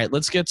 All right,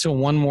 let's get to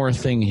one more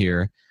thing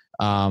here.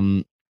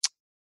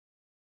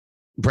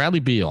 Bradley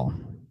Beal,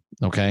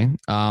 okay?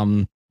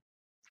 When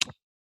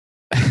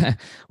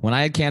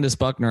I had Candace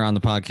Buckner on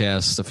the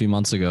podcast a few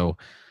months ago,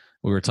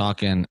 we were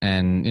talking,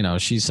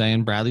 and, she's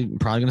saying Bradley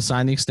probably going to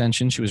sign the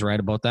extension. She was right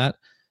about that.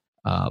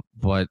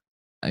 But,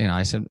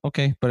 I said,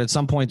 okay, but at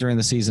some point during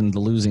the season, the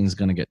losing is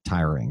going to get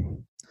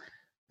tiring.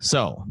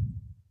 So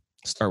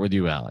start with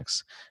you,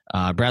 Alex.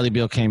 Bradley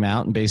Beal came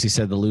out and basically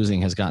said the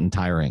losing has gotten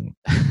tiring.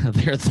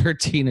 They're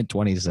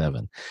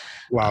 13-27.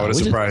 Wow, what a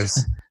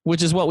surprise!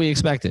 Which is what we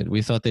expected.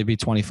 We thought they'd be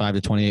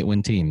 25-28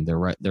 win team.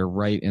 They're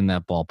right in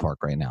that ballpark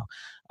right now.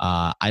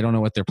 I don't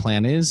know what their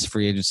plan is.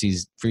 Free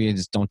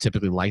agents don't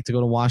typically like to go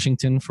to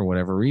Washington for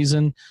whatever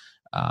reason.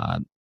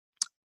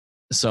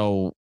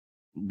 So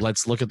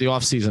let's look at the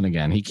offseason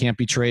again. He can't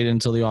be traded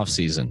until the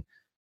offseason.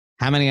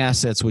 How many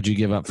assets would you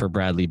give up for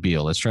Bradley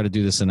Beal? Let's try to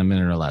do this in a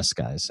minute or less,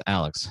 guys.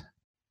 Alex.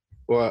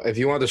 Well, if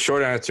you want the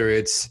short answer,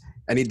 it's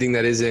anything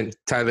that isn't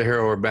Tyler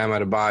Hero or Bam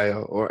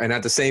Adebayo. And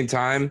at the same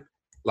time,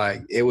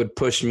 like, it would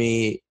push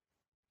me.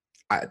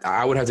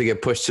 I would have to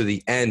get pushed to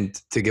the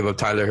end to give up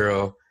Tyler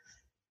Hero,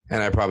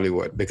 and I probably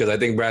would, because I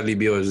think Bradley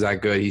Beal is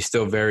that good. He's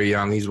still very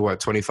young. He's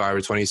 25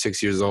 or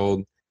 26 years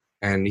old,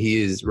 and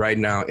he is right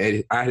now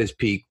at his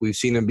peak. We've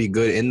seen him be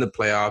good in the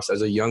playoffs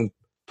as a young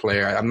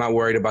player. I'm not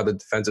worried about the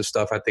defensive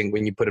stuff. I think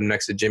when you put him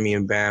next to Jimmy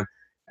and Bam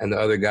and the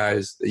other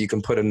guys that you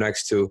can put him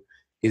next to,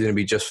 he's going to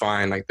be just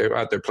fine. Like, they're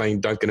out there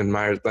playing Duncan and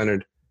Myers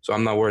Leonard. So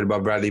I'm not worried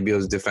about Bradley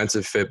Beal's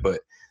defensive fit, but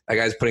that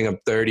guy's putting up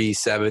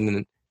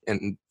 37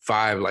 and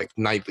 5 like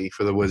nightly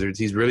for the Wizards.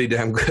 He's really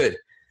damn good.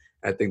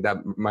 I think that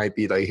might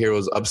be like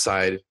Hero's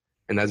upside,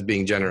 and that's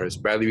being generous.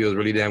 Bradley Beal is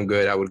really damn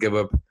good. I would give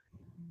up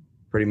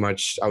pretty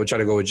much. I would try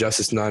to go with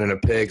Justice Nunn and a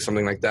pick,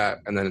 something like that.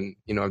 And then,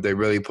 if they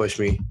really push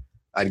me,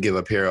 I'd give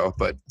up Hero.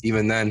 But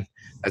even then,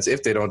 that's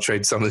if they don't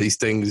trade some of these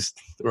things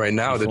right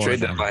now, the trade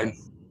deadline.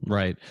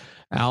 Right.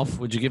 Alf,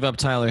 would you give up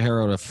Tyler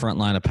Hero to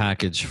frontline a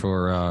package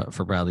for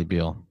Bradley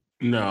Beal?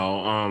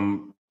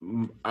 No.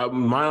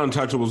 My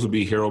untouchables would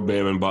be Hero,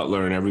 Bam, and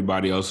Butler, and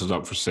everybody else is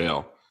up for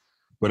sale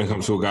when it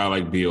comes to a guy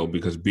like Beal,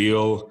 because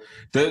Beal,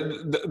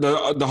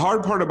 the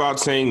hard part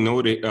about saying no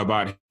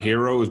about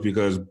Hero is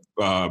because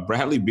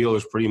Bradley Beal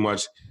is pretty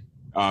much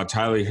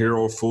Tyler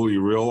Hero fully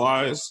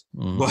realized.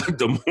 Mm-hmm. But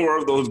the more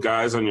of those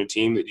guys on your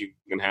team that you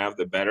can have,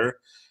 the better.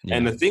 Yeah.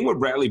 And the thing with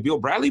Bradley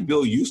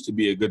Beal used to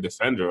be a good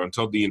defender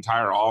until the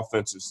entire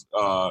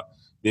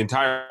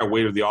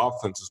weight of the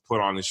offense was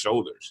put on his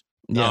shoulders.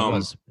 Yeah, it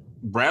was.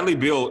 Bradley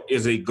Beal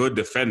is a good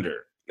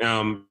defender.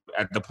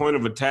 At the point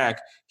of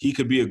attack, he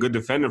could be a good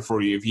defender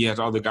for you if he has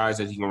other guys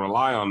that he can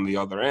rely on the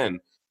other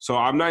end. So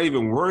I'm not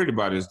even worried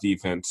about his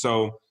defense.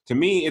 So to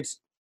me,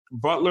 it's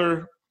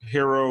Butler,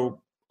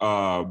 Hero,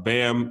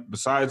 Bam.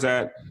 Besides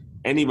that,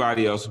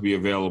 anybody else would be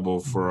available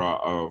for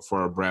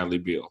a Bradley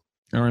Beal.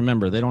 And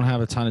remember, they don't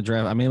have a ton of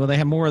draft. I mean, well, they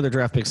have more of their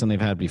draft picks than they've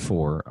had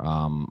before.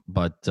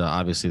 But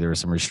obviously, there are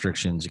some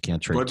restrictions. You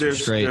can't trade. But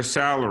their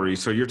salary.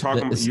 So you're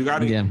talking. You're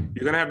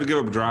gonna have to give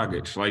up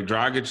Dragic, like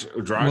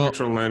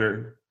Dragic or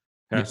Leonard.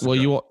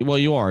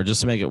 You are,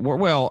 just to make it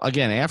well.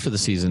 Again, after the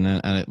season,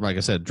 and like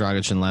I said,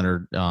 Dragic and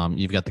Leonard,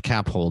 you've got the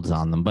cap holds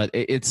on them, but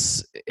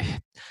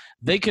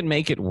they can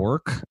make it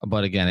work.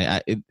 But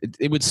again,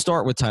 it would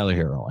start with Tyler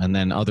Hero and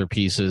then other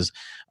pieces.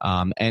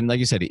 And like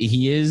you said,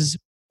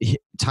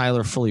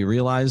 Tyler fully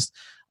realized,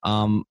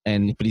 but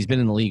he's been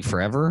in the league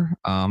forever.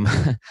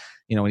 And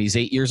he's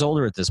 8 years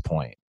older at this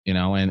point,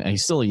 and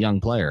he's still a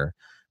young player,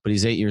 but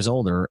he's 8 years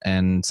older.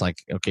 And it's like,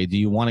 okay, do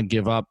you want to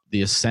give up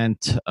the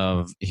ascent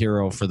of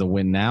Hero for the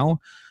win now?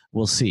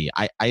 We'll see.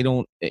 I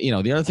don't,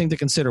 the other thing to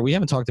consider, we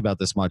haven't talked about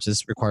this much.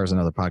 This requires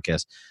another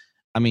podcast.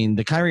 I mean,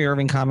 the Kyrie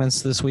Irving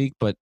comments this week,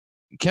 but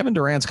Kevin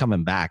Durant's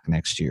coming back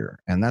next year,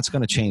 and that's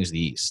going to change the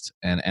East.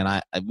 And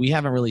we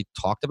haven't really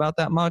talked about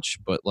that much,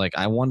 but like,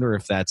 I wonder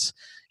if that's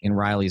in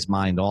Riley's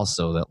mind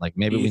also, that like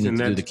maybe Ethan, we need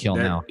to do the kill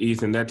now.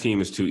 Ethan, that team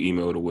is too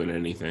emo to win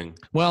anything.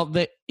 Well,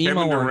 the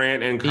emo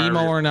Durant and Kyrie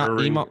emo or not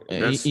Irving,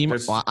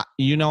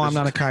 emo. I'm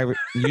not a Kyrie.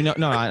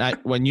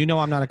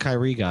 I'm not a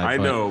Kyrie guy. I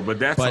know, but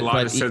that's a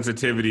lot of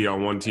sensitivity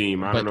on one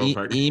team. I don't know if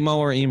I can.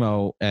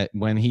 Emo,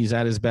 when he's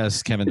at his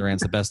best, Kevin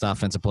Durant's the best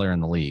offensive player in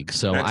the league.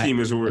 So that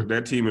team is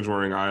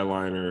wearing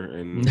eyeliner,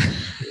 and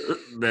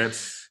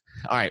that's.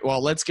 All right.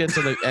 Well, let's get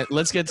to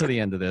the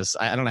end of this.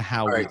 I don't know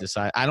how we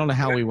decide. I don't know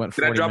how we went.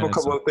 Can I drop a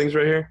couple of things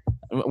right here?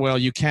 Well,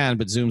 you can,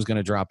 but Zoom's going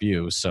to drop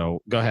you.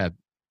 So go ahead.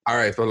 All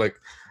right. So like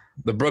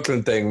the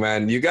Brooklyn thing,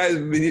 man, you guys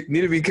need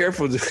to be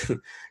careful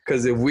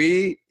because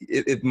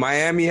if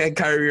Miami had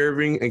Kyrie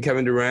Irving and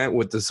Kevin Durant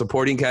with the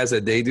supporting cast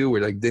that they do,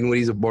 where like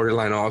Dinwiddie's a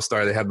borderline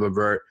all-star, they have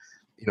LeVert,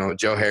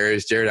 Joe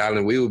Harris, Jared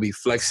Allen, we will be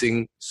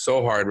flexing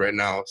so hard right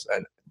now,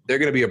 and they're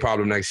going to be a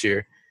problem next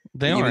year.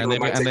 They are, and it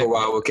might take a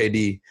while with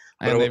KD.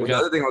 But the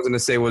other thing I was going to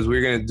say was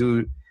we're going to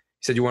do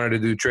said you wanted to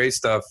do trade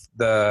stuff.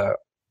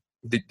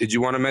 Did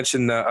you want to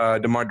mention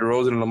DeMar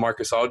DeRozan and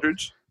LaMarcus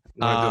Aldridge?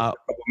 You want to do a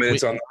couple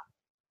minutes on that?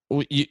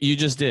 You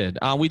just did.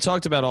 We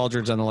talked about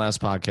Aldridge on the last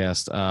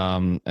podcast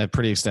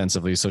pretty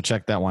extensively, so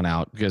check that one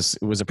out because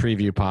it was a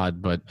preview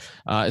pod. But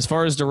as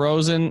far as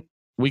DeRozan,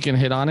 we can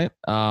hit on it.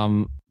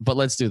 But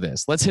let's do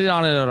this. Let's hit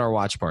on it at our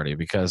watch party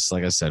because,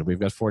 like I said, we've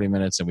got 40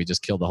 minutes and we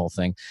just killed the whole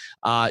thing.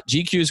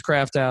 GQ's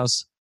Craft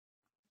House,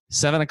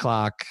 7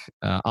 o'clock.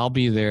 I'll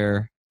be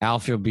there.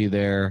 Alf will be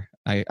there.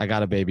 I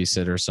got a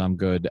babysitter, so I'm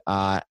good.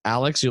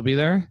 Alex, you'll be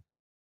there?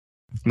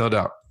 No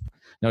doubt.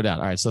 No doubt.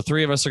 All right, so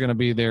 3 of us are going to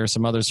be there.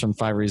 Some others from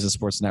 5 Reasons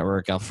Sports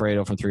Network,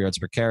 Alfredo from 3 Yards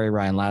Per Carry,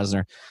 Ryan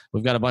Lasner.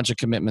 We've got a bunch of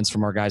commitments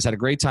from our guys. Had a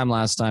great time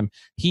last time.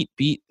 Heat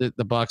beat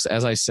the Bucks,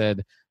 as I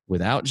said,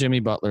 without Jimmy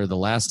Butler. The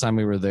last time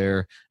we were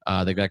there,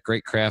 they got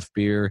great craft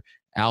beer.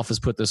 Alf has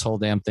put this whole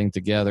damn thing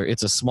together.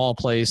 It's a small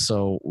place,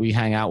 so we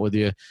hang out with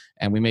you,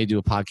 and we may do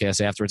a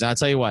podcast afterwards. And I'll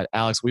tell you what,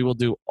 Alex, we will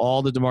do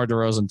all the DeMar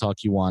DeRozan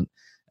talk you want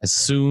as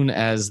soon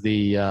as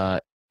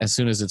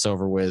it's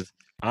over with.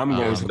 I'm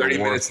going to 30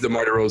 minutes of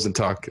DeMar DeRozan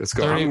talk. Let's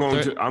go.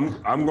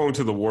 I'm going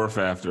to the wharf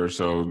after.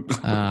 So,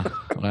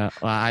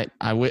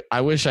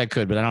 I wish I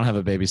could, but I don't have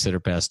a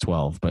babysitter past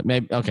 12. But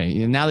maybe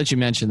okay. Now that you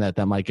mentioned that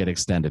might get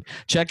extended.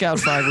 Check out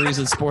 5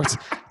 Reasons Sports.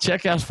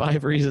 Check out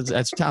 5 Reasons.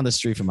 That's down the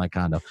street from my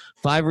condo.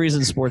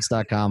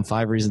 5reasonsports.com.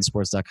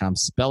 5reasonsports.com.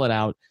 Spell it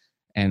out.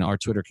 And our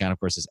Twitter account, of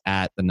course, is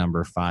at the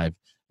number 5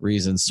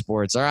 Reasons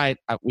Sports. All right.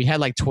 We had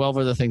like 12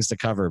 other things to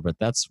cover, but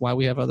that's why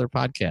we have other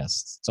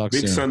podcasts. Talk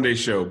Big soon. Sunday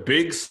show.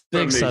 Big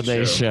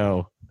Sunday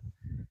show.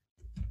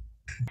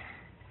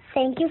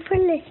 Thank you for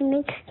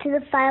listening to the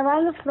 5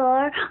 on the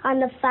Floor on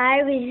the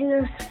 5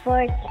 Reasons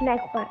Sports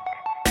Network.